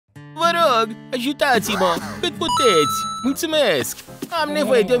Vă rog, ajutați-mă, cât puteți! Mulțumesc! Am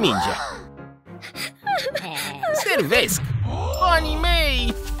nevoie de o minge! Servesc! Banii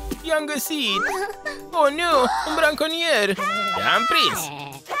mei! I-am găsit! Oh, nu! Un branconier! Te-am prins!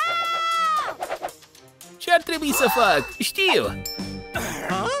 Ce ar trebui să fac? Știu!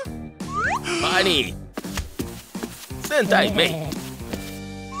 Banii! Sunt ai mei!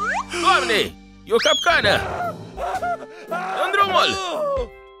 Doamne! E o capcană! În drumul!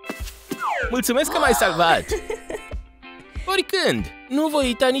 Mulțumesc că m-ai salvat! Oricând! Nu voi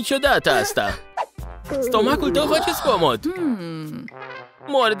uita niciodată asta! Stomacul tău face zgomot!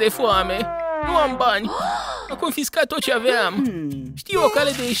 Mor de foame! Nu am bani! A confiscat tot ce aveam! Știu o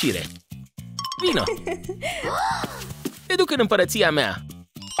cale de ieșire! Vino! Te duc în împărăția mea!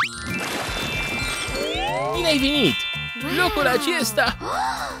 Bine ai venit! Locul acesta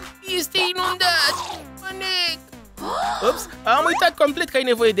este inundat! Manec! Ups! Am uitat complet că ai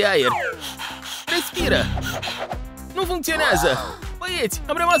nevoie de aer! Respiră! Nu funcționează! Băieți,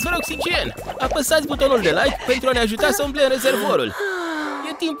 am rămas fără oxigen! Apăsați butonul de like pentru a ne ajuta să umplem rezervorul!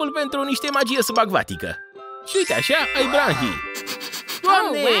 E timpul pentru niște magie subacvatică! Și uite așa, ai branhii!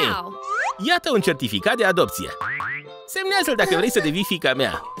 Doamne! Oh, wow. Iată un certificat de adopție! Semnează-l dacă vrei să devii fiica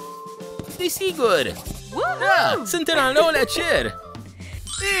mea! Desigur! Da, sunt în al 9-lea cer!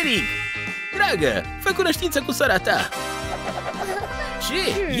 Eric! Dragă, fă cunoștință cu sora ta!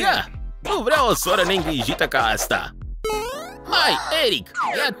 Ce? Ia! Nu vreau o soră neîngrijită ca asta! Hai, Eric!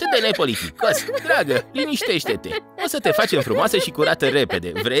 E atât de nepoliticos! Dragă, liniștește-te! O să te facem frumoasă și curată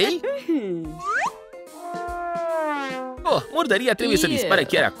repede! Vrei? Oh, murdăria trebuie să dispară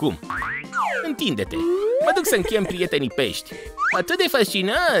chiar acum! Întinde-te! Mă duc să închem prietenii pești! Atât de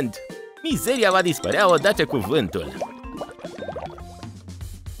fascinant! Mizeria va dispărea odată cu vântul!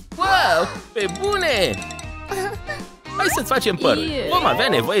 Wow! Pe bune! Hai să-ți facem părul! Vom avea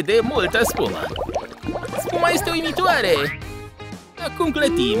nevoie de multă spumă! Spuma este uimitoare! Acum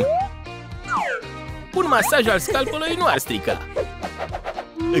clătim! Un masaj al scalpului nu ar strica!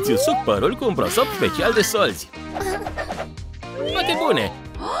 Îți usuc părul cu un prosop special de solzi! Toate bune!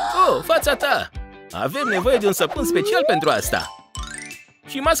 Oh, fața ta! Avem nevoie de un săpun special pentru asta!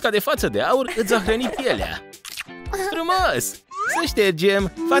 Și masca de față de aur îți va hrăni pielea! Frumos! Să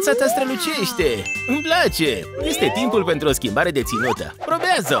ștergem! Fața ta strălucește! Îmi place! Este timpul pentru o schimbare de ținută!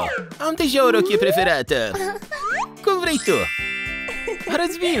 Probează-o! Am deja o rochie preferată! Cum vrei tu!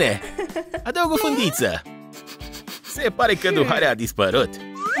 Arăți bine! Adaug o fundiță! Se pare că duharea a dispărut!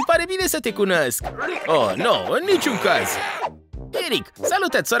 Îmi pare bine să te cunosc! Oh, nu, în niciun caz! Eric,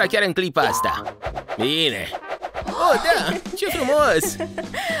 salută-ți sora chiar în clipa asta! Bine! Oh, da! Ce frumos!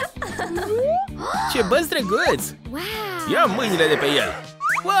 Ce băț drăguț! Ia mâinile de pe el!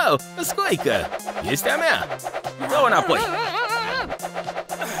 Wow! O scoică! Este a mea! Dă-o înapoi!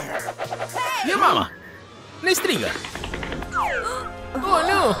 E mama! Ne strigă! Oh,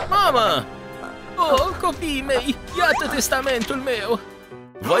 nu! Mama! Oh, copiii mei! Iată testamentul meu!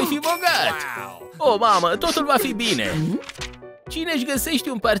 Voi fi bogat! Oh, mamă! Totul va fi bine! Cine își găsește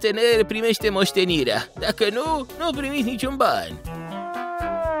un partener primește moștenirea. Dacă nu, nu primiți niciun ban.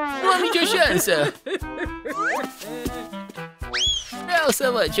 Nu am nicio șansă. Vreau să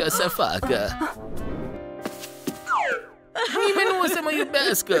văd ce o să facă. Nimeni nu o să mă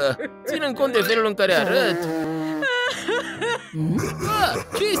iubească, ținând cont de felul în care arăt.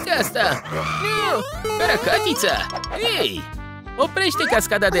 Ce este asta? Nu! Caracatița! Ei! Oprește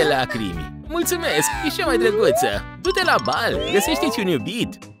cascada de lacrimi! Mulțumesc! Ești cea mai drăguță! Du-te la bal! Găsește-ți un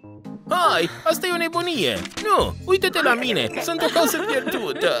iubit! Hai! Asta e o nebunie! Nu! Uită-te la mine! Sunt o cauză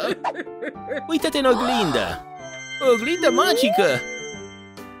pierdută! Uită-te în oglindă! O oglindă magică!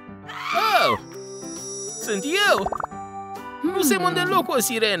 Oh! Sunt eu! Nu semăn deloc cu o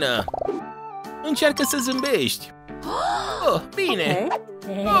sirenă! Încearcă să zâmbești! Oh, bine!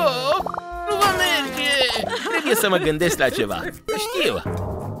 Oh! Nu va merge! Trebuie să mă gândesc la ceva! Știu!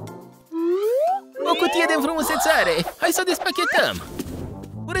 O cutie de înfrumusețare! Hai să o despachetăm!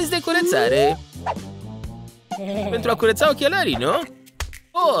 Urez de curățare! Pentru a curăța ochelarii, nu?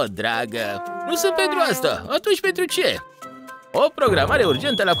 Oh, dragă! Nu sunt pentru asta! Atunci pentru ce? O programare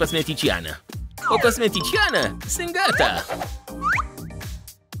urgentă la cosmeticiană! O cosmeticiană? Sunt gata!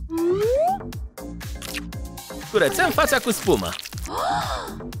 Curățăm fața cu spumă!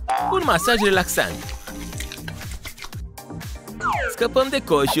 Un masaj relaxant! Scăpăm de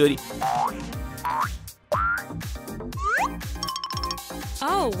coșuri!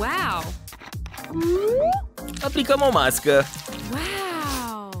 Oh, wow! Aplicăm o mască!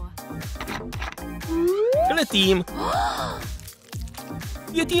 Wow! Clătim!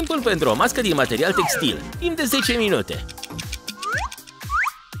 E timpul pentru o mască din material textil, timp de 10 minute.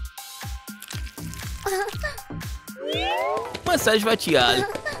 Masaj facial.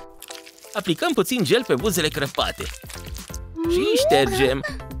 Aplicăm puțin gel pe buzele crăpate. Și ștergem.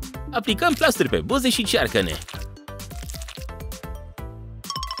 Aplicăm plasturi pe buze și cearcă-ne.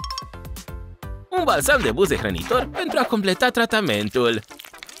 Un balsam de buze hrănitor pentru a completa tratamentul.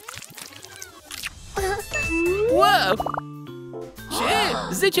 Wow!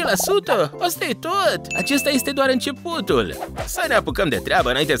 Ce? 10%? Asta e tot! Acesta este doar începutul! Să ne apucăm de treabă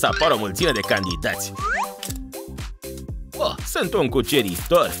înainte să apară o mulțime de candidați. Oh, sunt un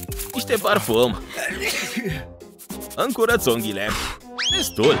cuceritor! Niște parfum! Îmi curăț unghiile!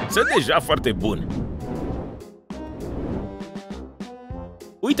 Destul! Sunt deja foarte bun!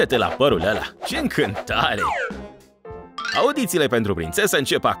 Uită-te la părul ăla! Ce încântare! Audițiile pentru prințesă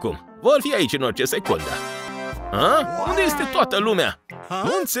încep acum! Vor fi aici în orice secundă! Ha? Unde este toată lumea?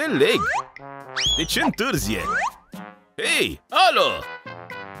 Nu înțeleg! De ce întârzie? Hei, alo!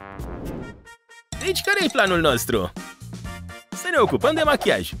 Deci care e planul nostru? Să ne ocupăm de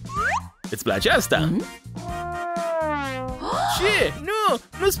machiaj. Îți place asta? Ce? Nu!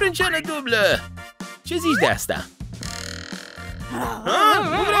 Nu sprânceană dublă! Ce zici de asta? Ha?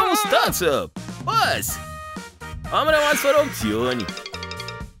 Nu vreau mustață! Pas! Am rămas fără opțiuni.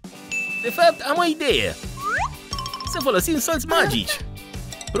 De fapt, am o idee. Să folosim solți magici.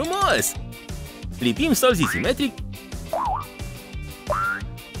 Frumos! Lipim solzii simetric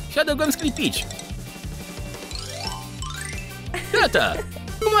și adăugăm sclipici. Gata!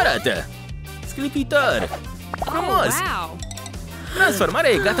 Cum arată? Sclipitor! Frumos! Oh, wow. Transformarea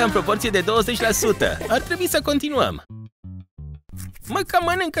e gata în proporție de 20%. Ar trebui să continuăm. Mă cam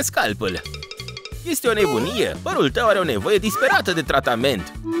mănâncă scalpul. Este o nebunie. Părul tău are o nevoie disperată de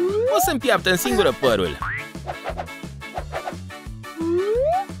tratament. O să-mi piaptă în singură părul.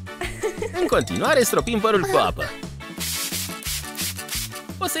 În continuare, stropim părul cu apă.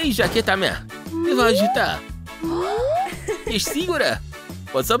 O să iei jacheta mea. Te va ajuta. Ești sigură?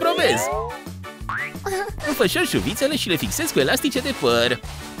 Pot să probez. Înfășor șuvițele și le fixez cu elastice de păr.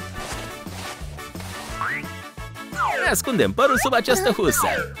 Ne ascundem părul sub această husă.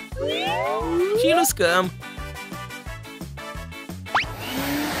 Și îl uscăm.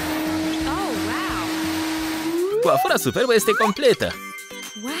 Oh, wow. Coafura superbă este completă.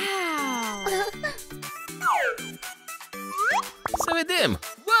 Wow. Să vedem!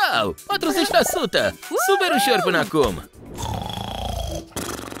 Wow! 40%! Super ușor până acum!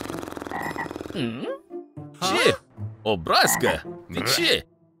 Ce? O broască? De ce?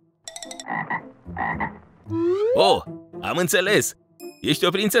 Oh, am înțeles! Ești o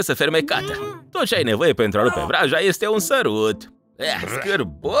prințesă fermecată. Tot ce ai nevoie pentru a rupe vraja este un sărut.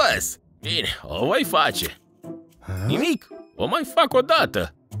 Scârbos! Bine, o voi face. Nimic, o mai fac o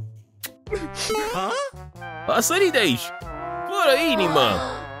dată. A sărit de aici! Fără inimă!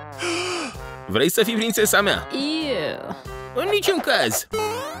 Vrei să fii prințesa mea? Ew. În niciun caz!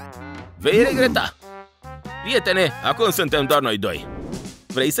 Vei regreta! Prietene, acum suntem doar noi doi.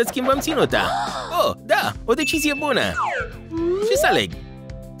 Vrei să-ți schimbăm ținuta? Oh, da, o decizie bună! Ce să aleg?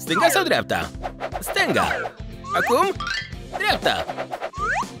 Stânga sau dreapta? Stânga! Acum? Dreapta!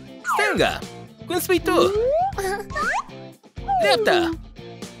 Stânga! Cum spui tu? Dreapta!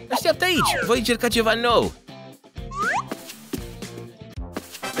 Așteaptă aici, voi încerca ceva nou!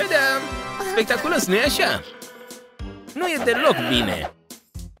 Ta-dam! Spectaculos, nu-i așa? Nu e deloc bine!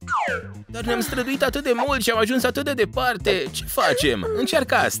 Dar ne-am străduit atât de mult și am ajuns atât de departe. Ce facem?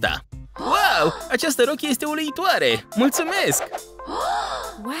 Încearcă asta! Wow! Această rochie este uluitoare! Mulțumesc!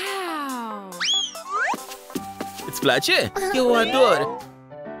 Wow. Îți place? Eu o ador!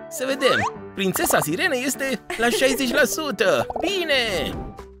 Să vedem! Prințesa Sirenă este la 60%! Bine!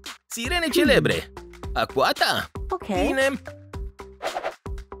 Sirene celebre! Aquata? Ok. Bine!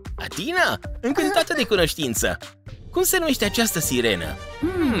 Atina? Încântată de cunoștință! Cum se numește această sirenă?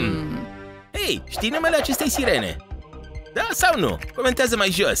 Hei, știi numele acestei sirene? Da sau nu? Comentează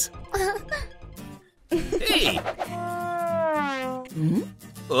mai jos! Hei!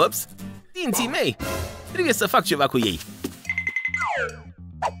 Ups! Dinții mei! Trebuie să fac ceva cu ei!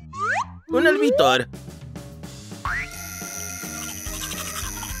 Un înălbitor!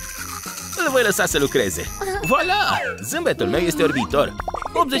 Îl voi lăsa să lucreze! Voilà! Zâmbetul meu este orbitor!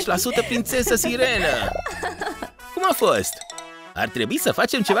 80% prințesă sirenă! Cum a fost? Ar trebui să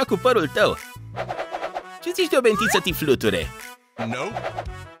facem ceva cu părul tău! Ce zici de o bentiță tifluture?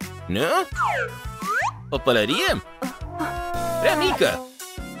 Nu? O pălărie? Prea mică?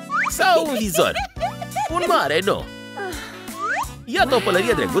 Sau un vizor? Un mare, nu! Iată o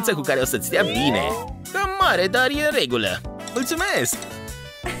pălărie drăguță cu care o să-ți stea bine! Cam mare, dar e în regulă! Mulțumesc!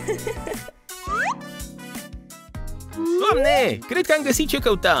 Doamne, cred că am găsit ce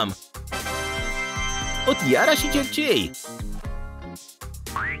căutam! o tiara și cercei.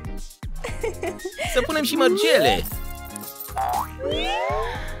 Să punem și mărgele.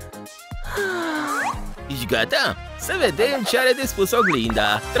 Ești gata? Să vedem ce are de spus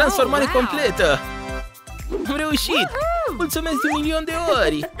oglinda. Transformare completă. Am reușit! Mulțumesc de 1.000.000 de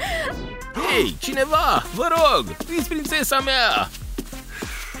ori! Hei, cineva! Vă rog! Fiți prințesa mea!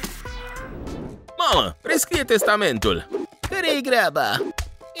 Mamă, prescrie testamentul! Care-i greaba?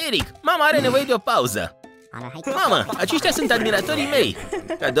 Eric, mama are nevoie de o pauză! Mamă, aceștia sunt admiratorii mei!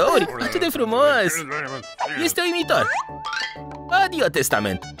 Cadouri? Atât de frumos! Este uimitor! Adio,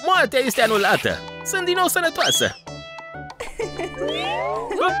 testament! Moartea este anulată! Sunt din nou sănătoasă!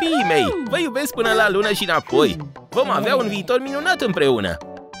 Copiii mei, vă iubesc până la lună și înapoi! Vom avea un viitor minunat împreună!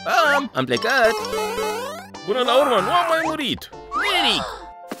 Am plecat! Până la urmă nu am mai murit! Eric!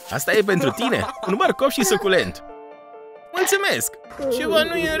 Asta e pentru tine! Un măr cop și suculent! Mulțumesc! Ceva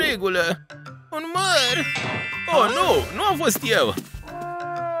nu e în regulă! Un măr! Oh, nu! Nu am fost eu!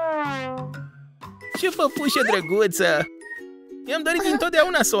 Ce păpușă drăguță! Mi-am dorit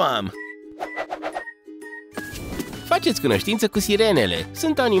dintotdeauna să o am! Faceți cunoștință cu sirenele!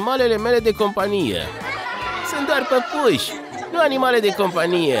 Sunt animalele mele de companie! Sunt doar păpuși, nu animale de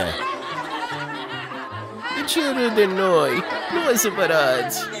companie! De ce râd de noi? Nu vă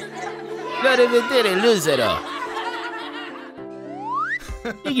supărați! La revedere, loseră!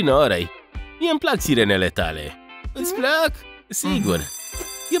 Ignoră-i! Mie-mi plac sirenele tale! Îți plac? Sigur!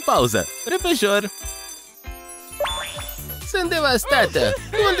 E pauză! Repejor! Sunt devastată!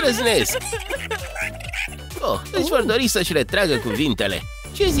 Nu îndrăznesc! Oh, își vor dori să-și retragă cuvintele!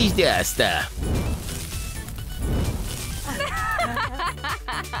 Ce zici de asta?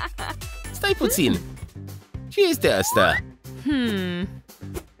 Stai puțin! Ce este asta?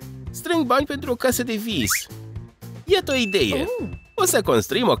 Strâng bani pentru o casă de vis! Iată o idee! O să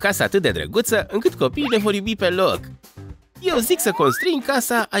construim o casă atât de drăguță încât copiii ne vor iubi pe loc! Eu zic să construim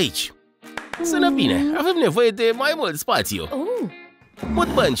casa aici! Sună bine! Avem nevoie de mai mult spațiu!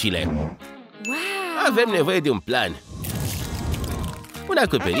 Mut băncile! Avem nevoie de un plan! Un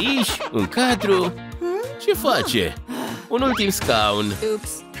acoperiș, un cadru... Ce face? Un ultim scaun!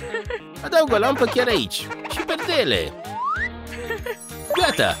 Adaug o lampă chiar aici! Și perdele!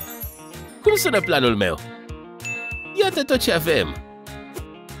 Gata! Cum sună planul meu? Iată tot ce avem!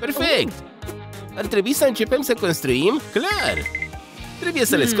 Perfect! Ar trebui să începem să construim? Clar! Trebuie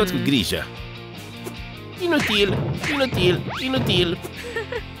să le scot cu grijă! Inutil! Inutil! Inutil!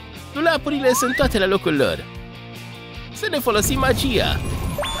 Dulapurile sunt toate la locul lor! Să ne folosim magia!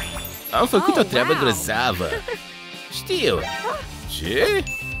 Am făcut o treabă grozavă! Știu! Ce?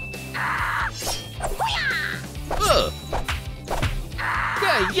 Oh!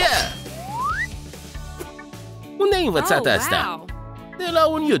 Ia! Unde ai învățat asta? De la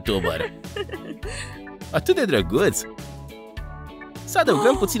un YouTuber! Atât de drăguț! Să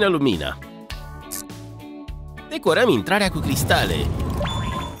adăugăm puțină lumină! Decorăm intrarea cu cristale!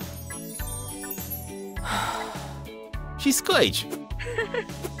 Și scoici!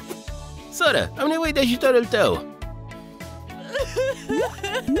 Soră, am nevoie de ajutorul tău!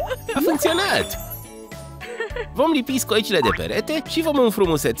 A funcționat! Vom lipi scoicile de perete și vom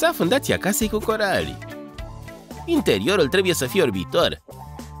înfrumuseța fundația casei cu corali. Interiorul trebuie să fie orbitor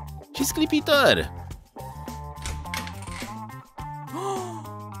și sclipitor.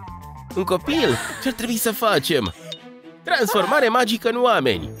 Un copil? Ce-ar trebui să facem? Transformare magică în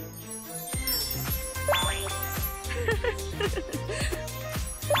oameni!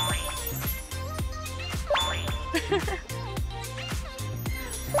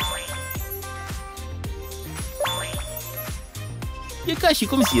 E ca și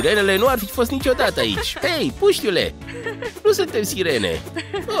cum sirenele nu ar fi fost niciodată aici. Hei, puștiule! Nu suntem sirene!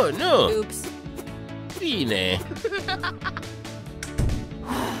 Oh, nu! Bine!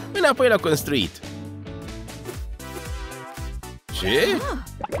 Înapoi la construit! Ce?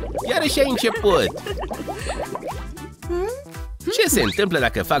 Iarăși ai început! Ce se întâmplă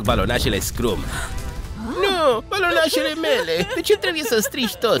dacă fac balonașele scrum? Nu! Balonașele mele! De ce trebuie să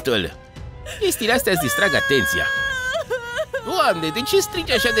strici totul? Chestiile astea îți distrag atenția! Doamne, de ce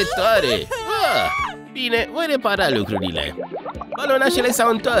strigi așa de tare? Bine, voi repara lucrurile. Balonașele s-au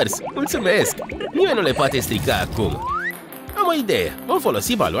întors. Mulțumesc! Nimeni nu le poate strica acum. Am o idee. Vom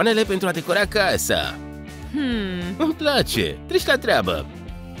folosi baloanele pentru a decora casa. Îmi place. Treci la treabă.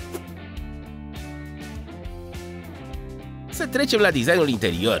 Să trecem la designul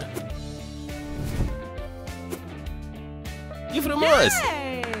interior. E frumos!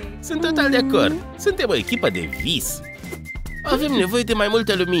 Sunt total de acord. Suntem o echipă de vis. Avem nevoie de mai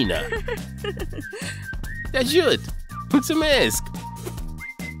multă lumină. Te ajut! Mulțumesc!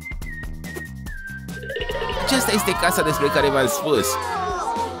 Aceasta este casa despre care v-am spus.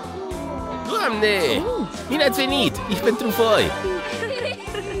 Doamne! Bine ați venit! E pentru voi!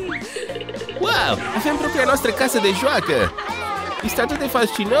 Wow! Avem propria noastră casă de joacă! Este atât de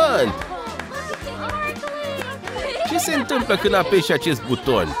fascinant! Ce se întâmplă când apeși acest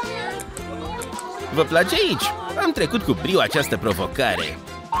buton? Vă place aici? Am trecut cu brio această provocare.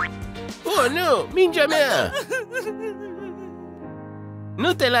 Oh, nu! Mingea mea!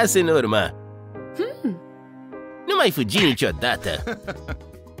 Nu te las în urmă! Nu mai fugi niciodată!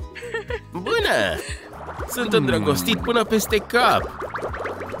 Bună! Sunt îndrăgostit până peste cap!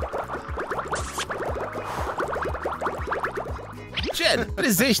 Chad,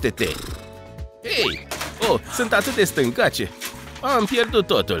 trezește-te! Hei! Oh, sunt atât de stâncace! Am pierdut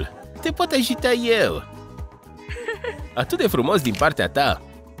totul! Te pot ajuta eu! Atât de frumos din partea ta!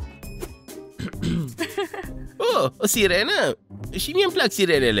 Oh, o sirenă? Și mie îmi plac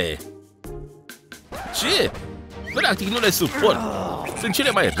sirenele! Ce? Practic nu le suport! Sunt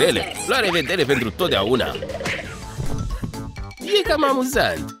cele mai rele! La revedere pentru totdeauna! E cam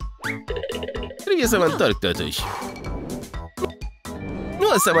amuzant! Trebuie să mă întorc totuși! Nu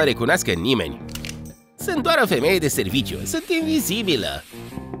o să mă recunoască nimeni! Sunt doar o femeie de serviciu! Sunt invizibilă!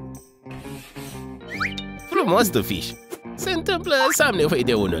 Frumos, tufiș! Se întâmplă să am nevoie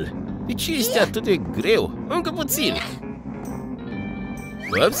de unul! De ce este atât de greu? Încă puțin!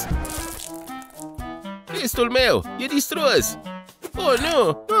 Ups! Testul meu e distrus! Oh,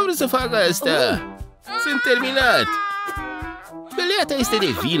 nu! Nu am vrut să fac asta! Sunt terminat! Pelea este de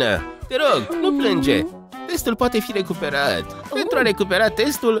vină! Te rog, nu plânge! Testul poate fi recuperat! Pentru a recupera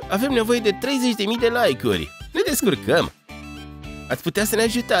testul, avem nevoie de 30.000 de like-uri! Ne descurcăm! Ați putea să ne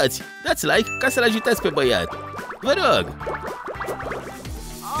ajutați! Dați like ca să-l ajutați pe băiat! Vă rog!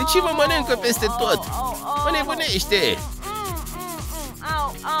 De ce mă mănâncă peste tot? Mă nebunește!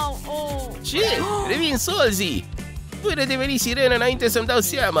 Ce? Revin solzii! Voi redeveni sirenă înainte să-mi dau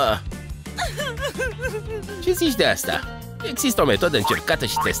seama! Ce zici de asta? Există o metodă încercată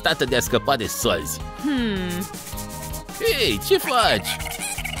și testată de a scăpa de solzi. Hei, ce faci?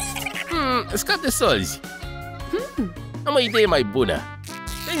 Scap de solzi. Am o idee mai bună.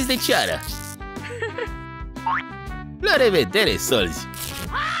 Vezi de ceară. La revedere, solzi!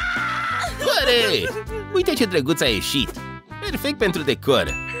 Oare! Uite ce drăguț a ieșit! Perfect pentru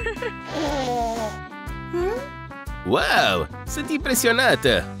decor! Wow! Sunt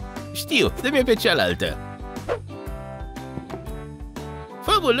impresionată! Știu, dă-mi pe cealaltă!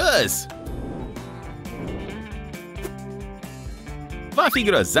 Fabulos! Va fi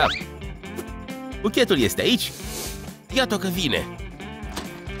grozav! Buchetul este aici? Iată că vine!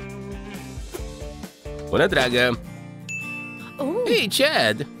 Bună, dragă! Hei,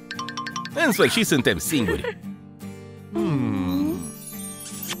 Chad! În sfârșit suntem singuri!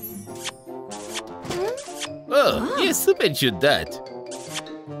 Oh, e super ciudat!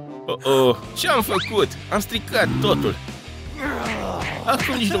 Oh, ce-am făcut? Am stricat totul!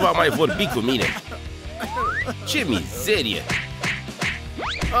 Acum nici nu va mai vorbi cu mine! Ce mizerie!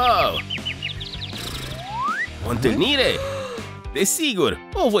 Oh! O întâlnire? Desigur!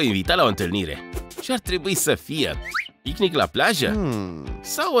 O voi invita la o întâlnire! Ce ar trebui să fie? Picnic la plajă?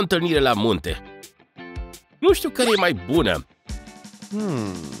 Sau o întâlnire la munte? Nu știu care e mai bună!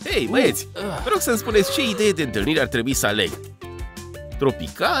 Hei, băieți! Vă rog să-mi spuneți ce idee de întâlnire ar trebui să aleg.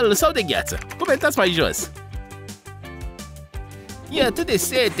 Tropical sau de gheață? Comentați mai jos! E atât de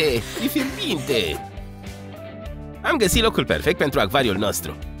sete! E fierbinte! Am găsit locul perfect pentru acvariul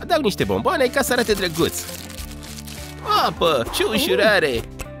nostru. Adaug niște bomboane ca să arate drăguț. Apă! Ce ușurare!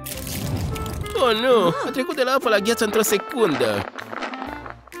 Oh, nu! A trecut de la apă la gheață într-o secundă!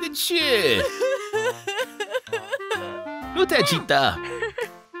 De ce? Nu te agita!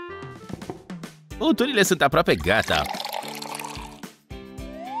 Băuturile sunt aproape gata.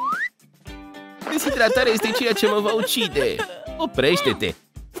 Deshidratarea este ceea ce mă va ucide. Oprește-te!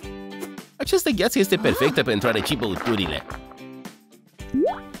 Această gheață este perfectă pentru a răci băuturile.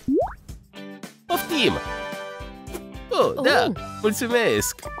 Poftim! Oh, da!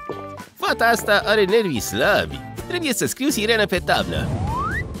 Mulțumesc! Fata asta are nervii slabi. Trebuie să scriu sirenă pe tablă.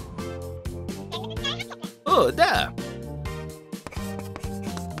 Oh, da!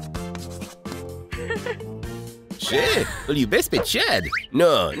 Ce? Îl iubesc pe Chad? Nu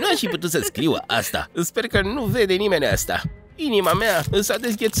aș fi putut să scriu asta. Sper că nu vede nimeni asta. Inima mea s-a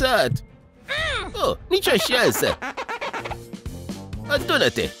dezghețat. Oh, nicio șansă.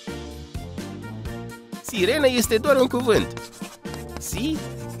 Adună-te! Sirenă este doar un cuvânt.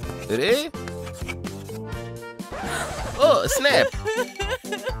 Si-re... Oh, snap!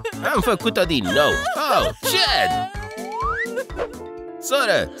 Am făcut-o din nou. Oh, Chad!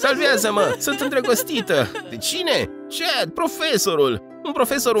 Soră, salvează-mă! Sunt îndrăgostită! De cine? Chad, profesorul! Un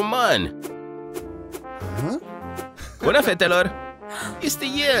profesor uman! Bună, fetelor! Este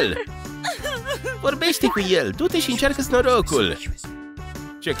el! Vorbește cu el! Du-te și încearcă norocul!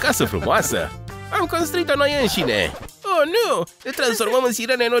 Ce casă frumoasă! Am construit-o noi înșine! Oh, nu! Ne transformăm în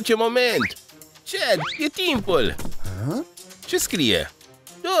sirene în orice moment! Chad, e timpul! Ce scrie?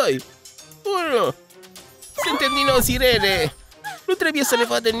 2, 1... Suntem din nou sirene! Nu trebuie să ne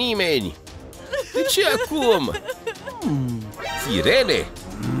vadă nimeni! De ce acum? Sirene?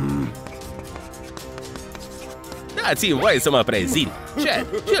 Dați-mi voie să mă prezint! Chad,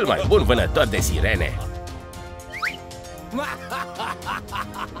 cel mai bun vânător de sirene!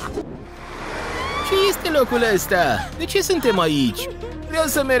 Ce este locul ăsta? De ce suntem aici? Vreau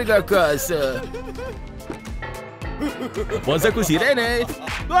să merg acasă! O poză cu sirene?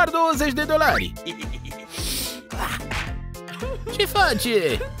 Doar $20! Ce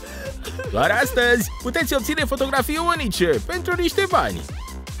face? Doar astăzi puteți obține fotografii unice pentru niște bani!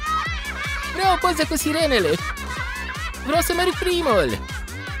 Vreau o poză cu sirenele! Vreau să merg primul!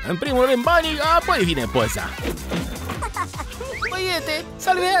 În primul rând banii, apoi vine poza! Băiete,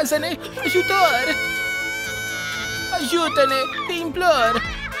 salvează-ne! Ajutor! Ajută-ne! Te implor!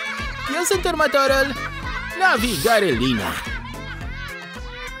 Eu sunt următorul! Navigare lină!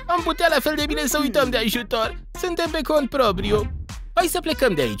 Am putea la fel de bine să uităm de ajutor! Suntem pe cont propriu! Hai să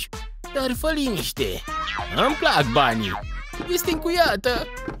plecăm de aici! Dar fă liniște! Îmi plac banii! Este încuiată!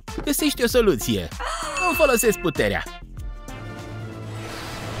 Găsește o soluție! Îmi folosesc puterea!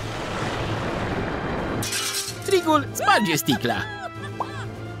 Strigul sparge sticla!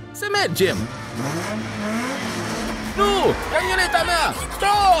 Să mergem! Nu! Camioneta mea!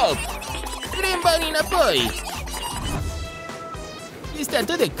 Stop! Vrem banii înapoi! Este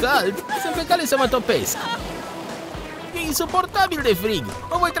atât de cald, sunt pe cale să mă topesc! E insuportabil de frig!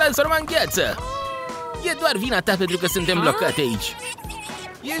 Mă voi transforma în gheață! E doar vina ta pentru că suntem blocate aici!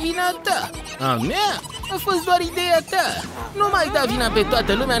 E vina ta! A mea? A fost doar ideea ta! Nu mai da vina pe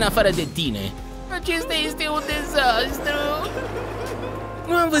toată lumea în afară de tine! Acesta este un dezastru!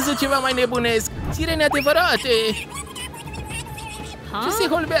 Nu am văzut ceva mai nebunesc! Sirene adevărate! Ce se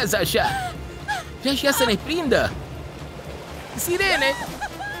holbează așa? Vrea și ea să ne prindă! Sirene!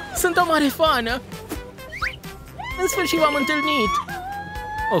 Sunt o mare fană! În sfârșit v-am întâlnit!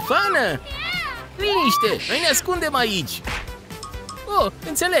 O fană? Liniște! Noi ne ascundem aici! Oh,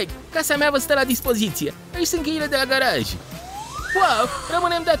 înțeleg! Casa mea vă stă la dispoziție! Aici sunt cheile de la garaj! Wow!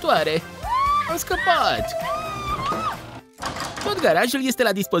 Rămânem datoare! Am scăpat! Tot garajul este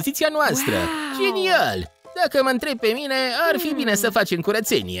la dispoziția noastră! Wow. Genial! Dacă mă întreb pe mine, ar fi bine să facem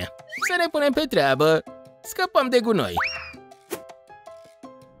curățenie! Să ne punem pe treabă! Scăpăm de gunoi!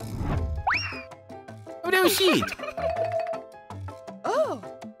 Am reușit!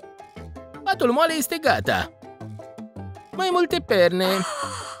 Patul moale este gata! Mai multe perne!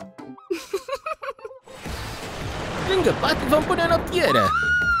 Lângă pat vom pune o noptieră!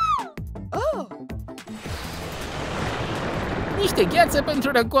 Niște gheață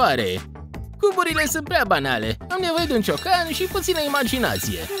pentru răcoare! Cuburile sunt prea banale! Am nevoie de un ciocan și puțină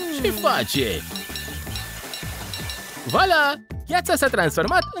imaginație! Ce face? Voilà! Gheața s-a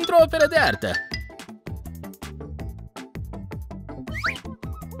transformat într-o operă de artă!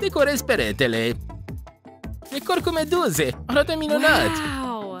 Decorez peretele! Decor cu meduze! Arată minunat!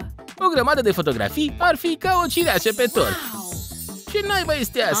 Wow. O grămadă de fotografii ar fi ca o cireașă pe tort! Ce naiba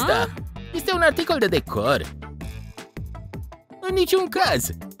este asta? Este un articol de decor! În niciun caz!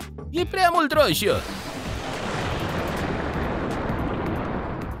 E prea mult roșu!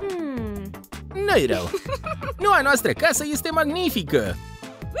 Nu-i rău! Noua noastră casă este magnifică!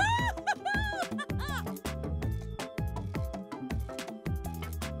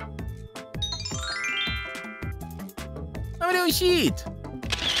 Am reușit!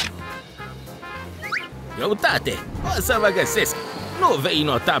 Greutate! O să vă găsesc! Nu vei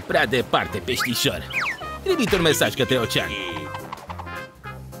nota prea departe, peștișor! Trimit un mesaj către ocean!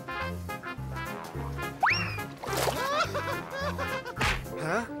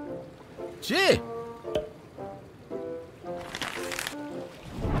 Ce?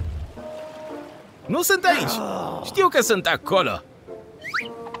 Nu sunt aici! Știu că sunt acolo!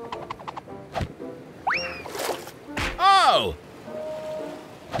 Au!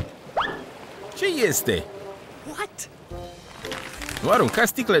 Ce este? Nu arunca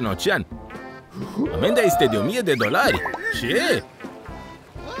sticle în ocean! Amenda este de $1000! Ce?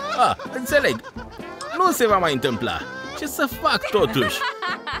 Ah, înțeleg! Nu se va mai întâmpla! Ce să fac totuși?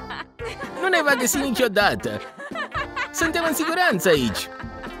 Nu ne va găsi niciodată! Suntem în siguranță aici!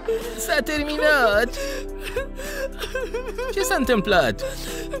 S-a terminat! Ce s-a întâmplat?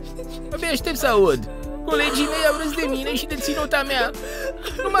 Abia aștept să aud. Colegii mei au râs de mine și de ținuta mea.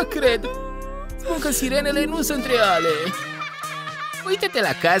 Nu mă cred. Spun că sirenele nu sunt reale. Uită-te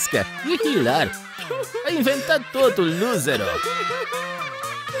la cască, e hilar. Ai inventat totul, luzero.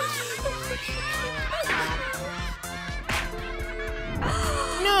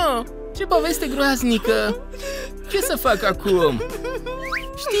 Nu, ce poveste groaznică. Ce să fac acum?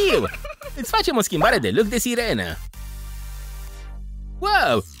 Știu, îți facem o schimbare de look de sirenă.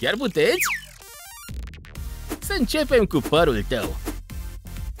 Wow, chiar puteți? Să începem cu părul tău.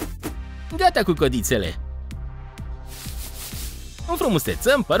 Gata cu codițele.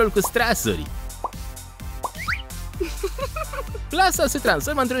 Înfrumusețăm părul cu strasuri. Plasa se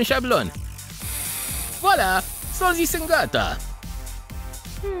transformă într-un șablon. Voilà, solzii sunt gata.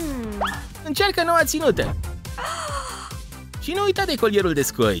 Încearcă noua ținută. Și nu uita de colierul de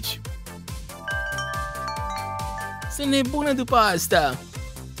scoici. Sunt nebună după asta.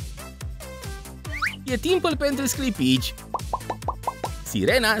 E timpul pentru sclipici.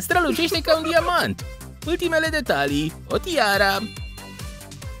 Sirena strălucește ca un diamant. Ultimele detalii, o tiara.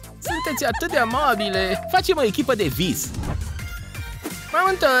 Sunteți atât de amabile. Facem o echipă de vis. M-am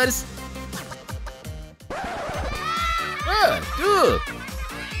întors. Tu!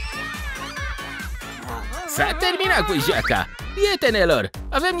 S-a terminat cu joaca. Prietenelor,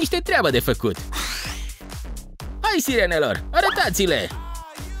 avem niște treabă de făcut. Hai, sirenelor, arătați-le!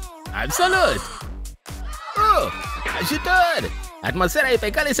 Absolut! Oh, ajutor! Atmosfera e pe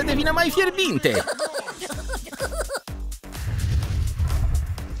cale să devină mai fierbinte!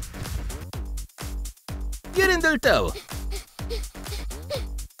 E rândul tău!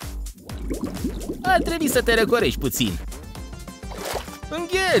 Ar trebui să te răcorești puțin.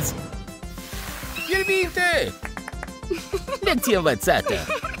 Îngheț! Fierbinte! Lecție învățată!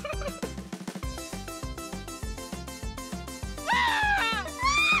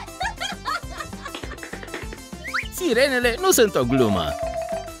 Sirenele nu sunt o glumă.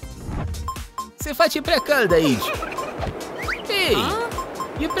 Se face prea cald aici. Hei!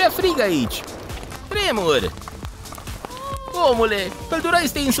 E prea frig aici. Tremur! Omule, căldura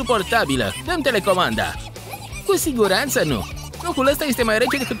este insuportabilă. Dă-mi telecomanda. Cu siguranță nu. Locul ăsta este mai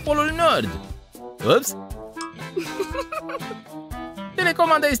rece decât Polul Nord. Ups!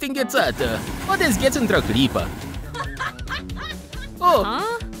 Telecomanda este înghețată. O dezgheț într-o clipă. Oh!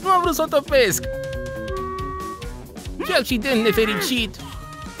 Nu am vrut să o topesc. Ce accident nefericit!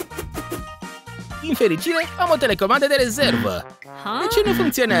 Din fericire, am o telecomandă de rezervă. De ce nu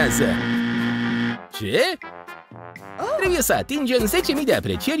funcționează? Ce? Trebuie să atingem 10.000 de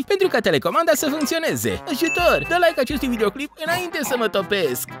aprecieri pentru ca telecomanda să funcționeze. Ajutor! Dă like acestui videoclip înainte să mă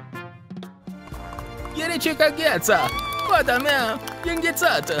topesc. E rece ca gheața. Coada mea e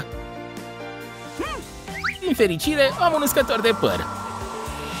înghețată. Din fericire, am un uscător de păr.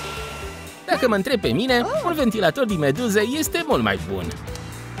 Dacă mă întreb pe mine, un ventilator din meduze este mult mai bun.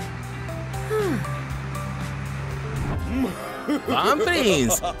 V-am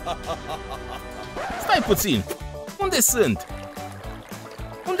prins! Stai puțin! Unde sunt?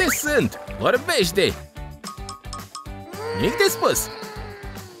 Unde sunt? Vorbește! Nimic de spus!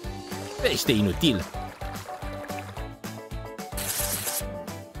 Pește inutil!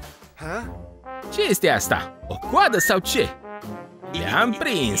 Ce este asta? O coadă sau ce? Le-am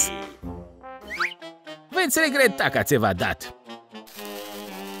prins! Veți regreta că ați evadat!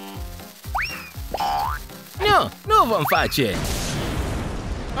 Nu, nu vom face!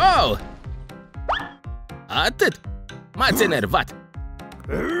 Oh! Atât! M-ați enervat!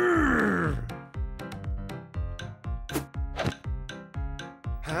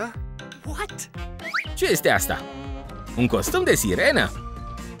 What? Ce este asta? Un costum de sirenă?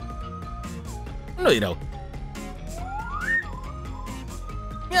 Nu-i rău!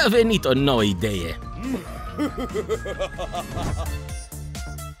 Mi-a venit o nouă idee!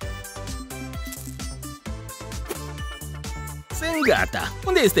 Sunt gata!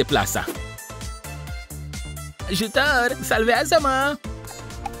 Unde este plasa? Ajutor! Salvează-mă!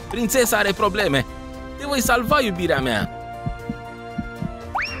 Prințesa are probleme! Te voi salva, iubirea mea!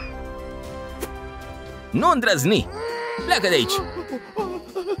 Nu îndrăzni! Pleacă de aici!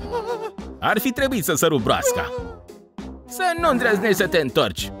 Ar fi trebuit să sărup broasca! Să nu îndrăznești să te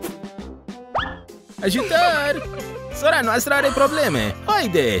întorci! Ajutor! Sora noastră are probleme!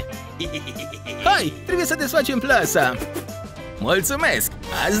 Haide! Hai! Trebuie să desfacem plasa! Mulțumesc!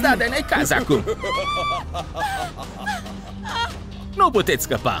 Ați dat de necaz acum! Nu puteți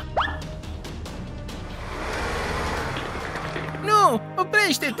scăpa! Nu!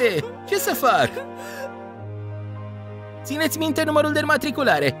 Oprește-te! Ce să fac? Țineți minte numărul de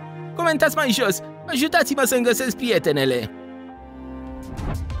înmatriculare! Comentați mai jos! Ajutați-mă să-mi găsesc prietenele!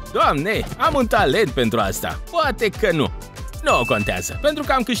 Doamne, am un talent pentru asta. Poate că nu. Nu contează, pentru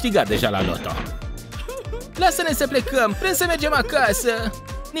că am câștigat deja la loto. Lasă-ne să plecăm, vrem să mergem acasă.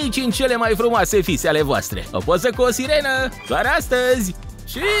 Nici în cele mai frumoase vise ale voastre. O poză cu o sirenă, doar astăzi.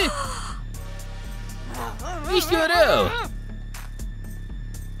 Și... Ești rău.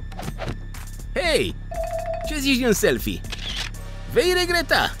 Hei, ce zici de un selfie? Vei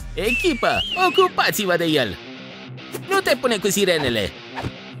regreta. Echipă, ocupați-vă de el. Nu te pune cu sirenele.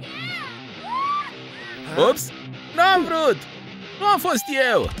 Ups, n-am vrut. Nu am fost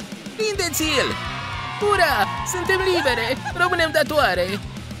eu. Prindeți-l. Ura, suntem libere. Rămânem datoare.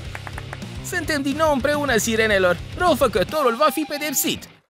 Suntem din nou împreună, sirenelor. Răufăcătorul va fi pedepsit.